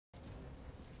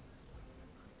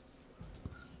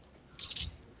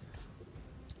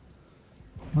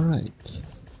Alright.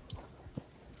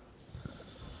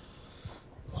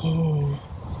 Oh.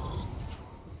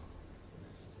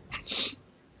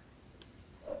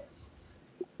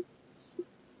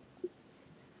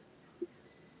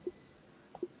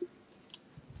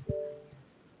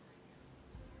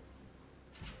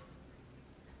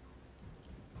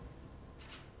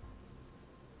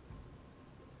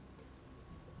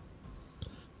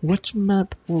 Which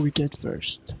map will we get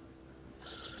first?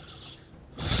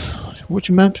 Which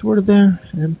maps were there?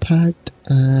 Impact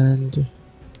and...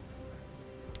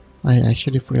 I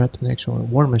actually forgot the next one.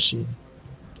 War Machine.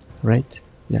 Right?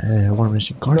 Yeah, War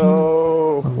Machine. Guardian?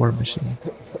 No. Or War Machine.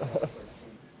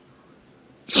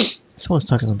 Someone's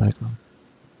talking in the background.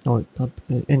 No, not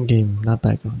in-game, not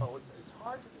background. Oh, it's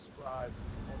hard to describe.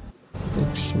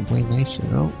 It's way nicer,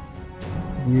 no?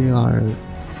 We are...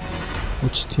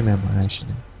 Which team am I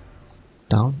actually?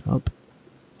 Down? Up?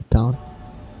 Down?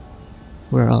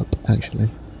 We're up, actually.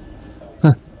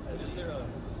 Huh.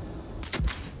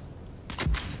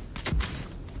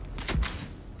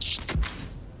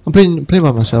 I'm playing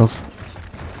by myself.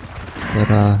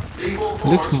 But it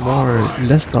looks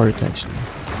less dark actually.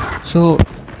 So,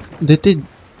 did they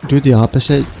do the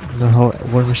opposite? You know how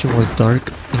War Machine was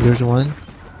dark in Gears 1?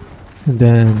 And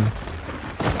then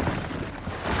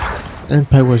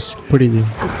Empire was pretty more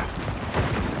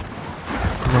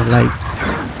light.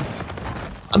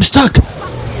 I'm stuck!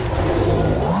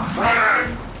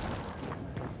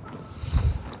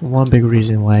 One big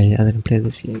reason why I didn't play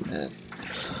this game, man.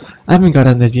 I haven't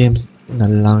gotten this game in the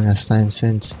longest time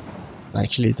since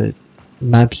actually the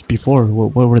maps before.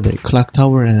 What were they? Clock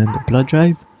Tower and Blood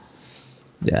Drive?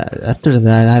 Yeah, after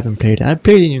that I haven't played it. I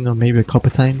played it, you know, maybe a couple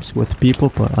times with people,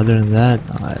 but other than that,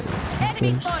 I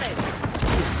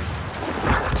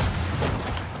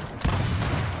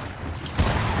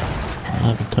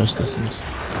haven't touched this since.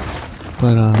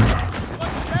 But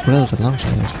that was a long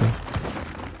shot actually.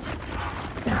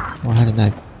 Oh, I had a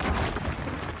knife.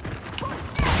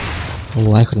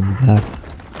 Oh, I couldn't be back.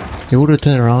 If they would've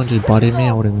turned around and just bodied me,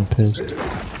 I would've been pissed.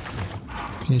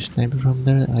 Can you snipe it from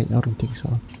there? I don't think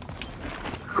so.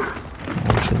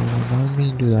 Oh shit, why did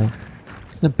me do that?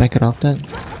 Can I back it off that?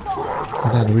 I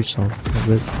gotta reach so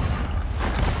good.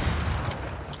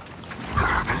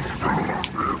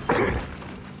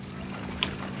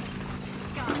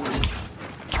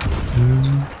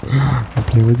 I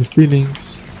play with the feelings.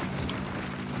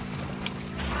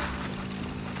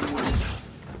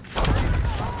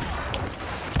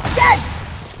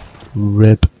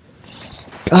 RIP.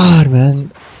 God,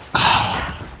 man.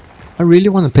 I really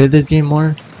want to play this game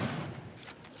more.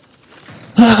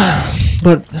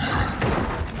 But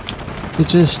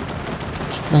it's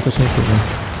not the same for me.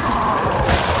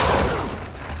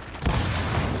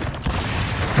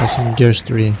 That's in Gears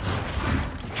 3.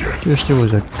 Gears 3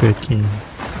 was a good game.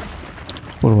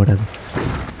 Or whatever.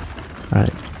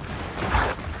 Alright.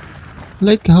 I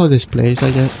like how this plays,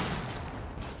 I guess.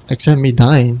 Except me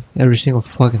dying every single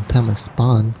fucking time I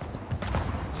spawn.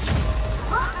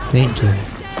 Thank you.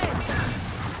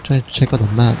 Trying to check out the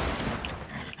map.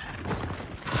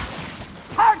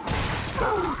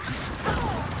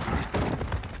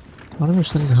 I don't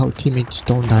understand how teammates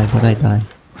don't die, but I die.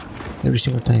 Every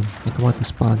single time I come out to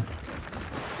spawn.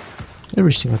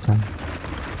 Every single time.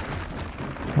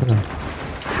 I don't know.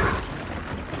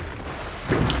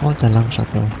 I want that long shot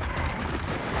though.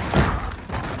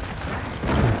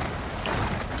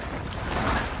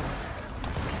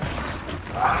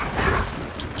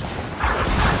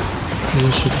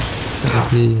 It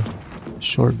should be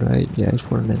short, right? Yeah, it's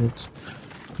 4 minutes.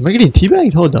 Am I getting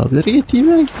teabagged? Hold up, did I get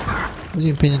teabagged? I wasn't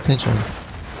even paying attention.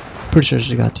 Pretty sure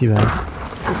she got teabagged.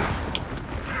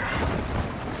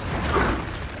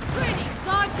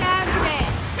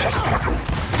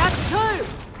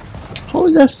 How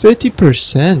is that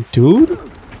 50%, dude? I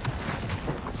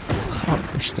don't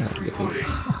understand, dude.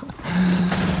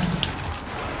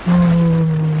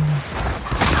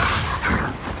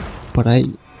 But I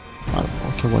don't know,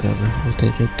 okay, whatever, we'll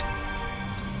take it.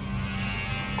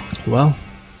 Well.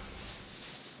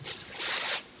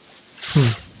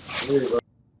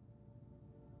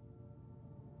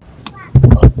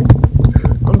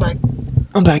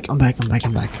 I'm back. Alright,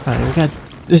 we got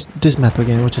this map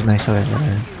again, which is nice, however.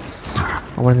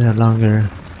 I wanted a longer,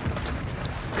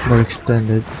 more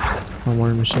extended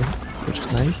War Machine, which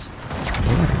is nice.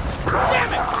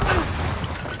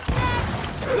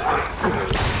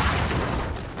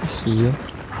 I see you.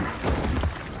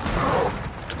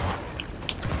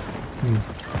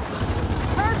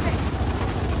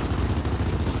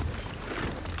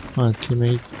 Oh,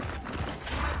 teammate.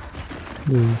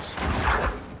 Please.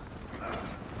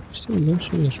 Still looks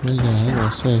really ahead, I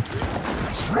say.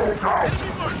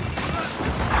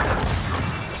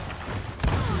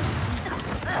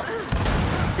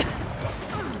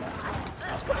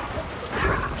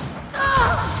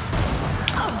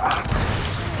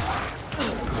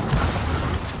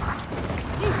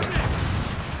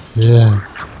 Yeah.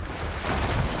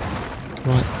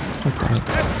 What? Fuck that.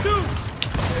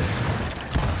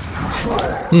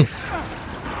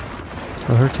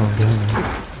 I heard someone behind me.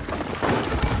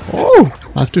 Oh!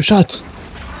 I have 2 shots!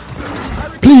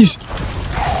 Please!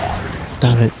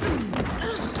 Damn it.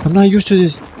 I'm not used to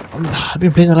this. I've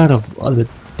been playing a lot of other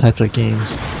types of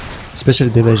games. Especially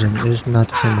Division. It's not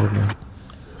the same movement.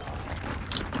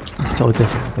 It's so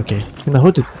different. Okay. And I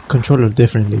hold the controller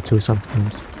differently too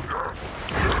sometimes.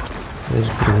 It's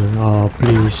pretty weird. Oh,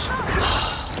 please.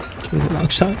 Give me the long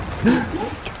shot.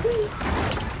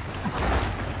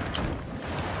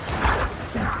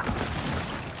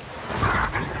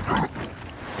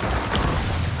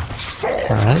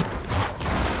 Alright.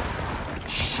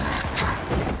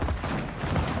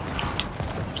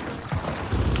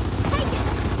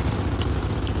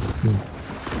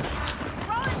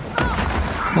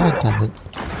 God damn it.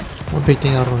 One big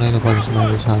thing I don't like about this map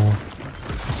is how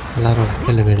a lot of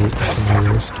elevated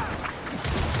scenarios.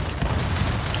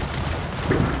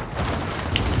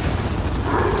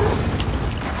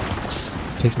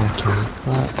 Take my turn. I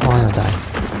wanna die.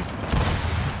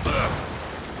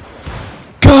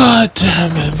 God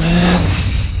damn it, man!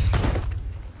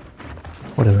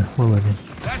 Whatever, where were they?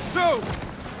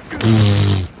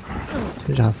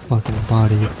 Here's our fucking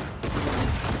body.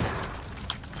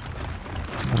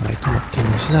 Alright, come on, team.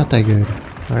 It's not that good.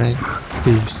 Alright?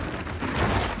 Please.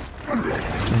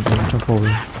 Jump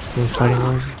over. Those fighting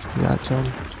ones. You got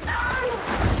some.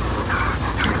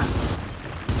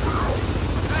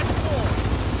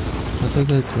 That's a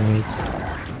good teammate.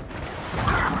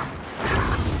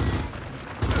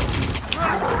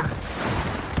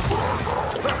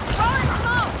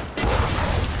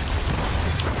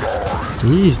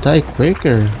 Please die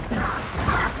quicker.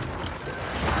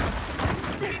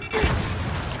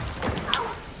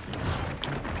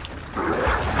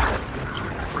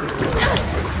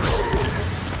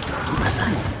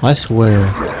 I swear.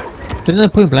 Didn't I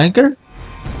point blanker?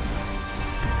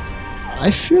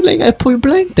 I feel like I point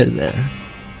blanked it there.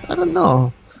 I don't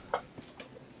know.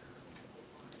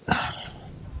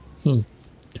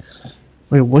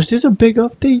 Wait, was this a big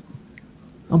update?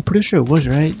 I'm pretty sure it was,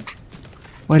 right?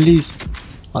 Or at least,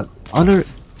 the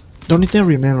only thing I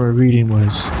remember reading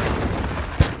was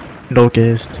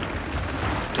Locust.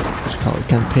 It's called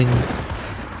campaign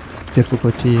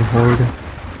difficulty horde.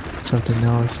 Something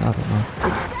else, I don't know.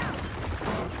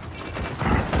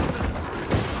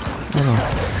 I don't know.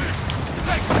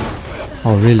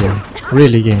 Oh really?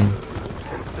 Really game?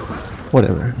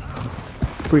 Whatever.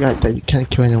 Forgot that you can't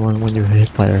kill anyone when you hit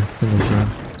fire in this game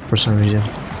for some reason.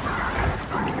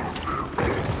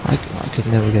 I could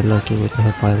never get lucky with the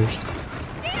hit fighters.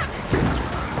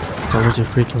 So was it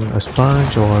freaking a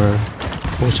sponge or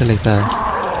bullshit like that?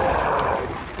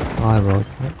 Oh, I wrote.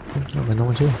 Oh, but no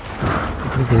one's here.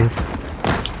 Okay.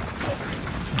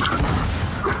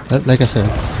 Like I said.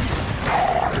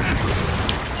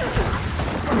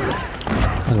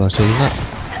 I was gonna say you're not.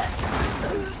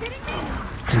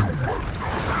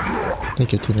 Thank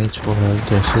you teammates for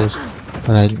the assist,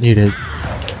 but I needed.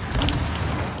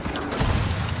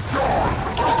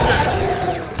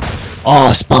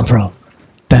 Oh, spawn pro!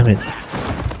 Damn it!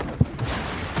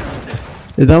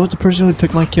 If that was the person who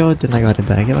took my kill, then I got it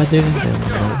back. If I didn't, then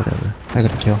whatever. I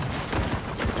got a kill.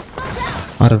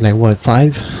 Out of like what,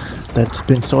 5 that's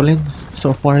been stolen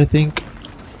so far, I think,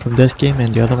 from this game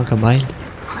and the other one combined.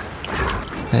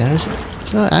 Yeah,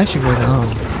 it's not actually going on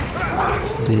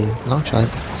the long shot,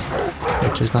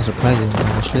 which is not surprising,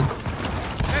 honestly.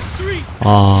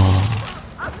 Oh,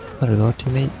 there we go,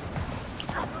 teammate.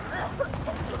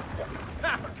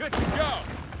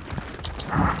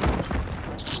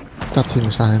 Stop team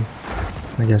this time.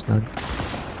 I guess not.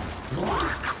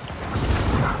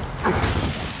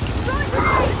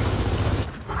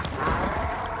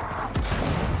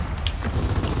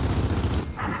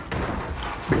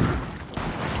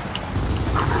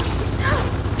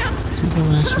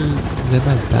 Actually let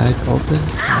my bag open.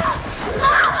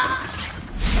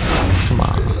 Come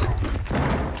on.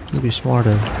 You be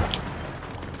smarter.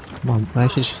 Come on,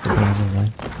 actually she's the random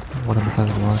one. What am I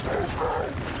talking about?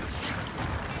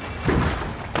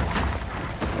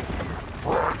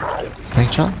 Bank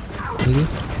shot? Maybe?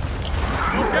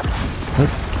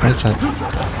 Nope, bank shot.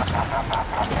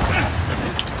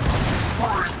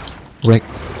 Wreck.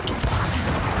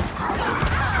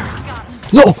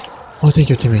 No! Oh, thank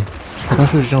you, teammate. I thought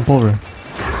she would jump over.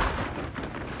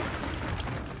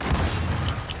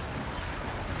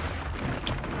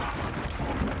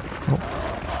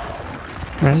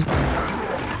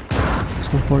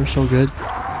 So far so good.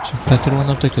 So planted one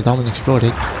up there because that one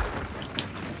exploded.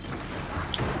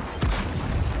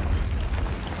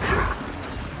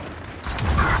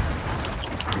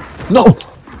 No!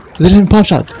 They didn't pop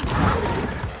shot!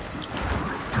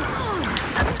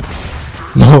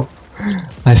 No!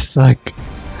 I suck.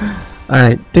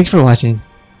 Alright, thanks for watching.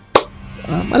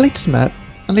 I like this map.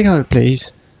 I like how it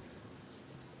plays.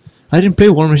 I didn't play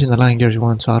War Machine the Lion Gears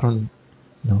 1, so I don't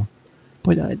know.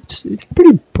 But it's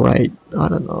pretty bright. I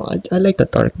don't know. I like the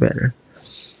dark better.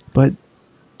 But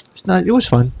it's not. It was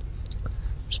fun.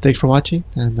 So thanks for watching,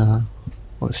 and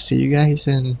we'll see you guys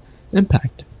in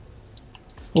Impact.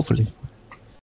 Hopefully.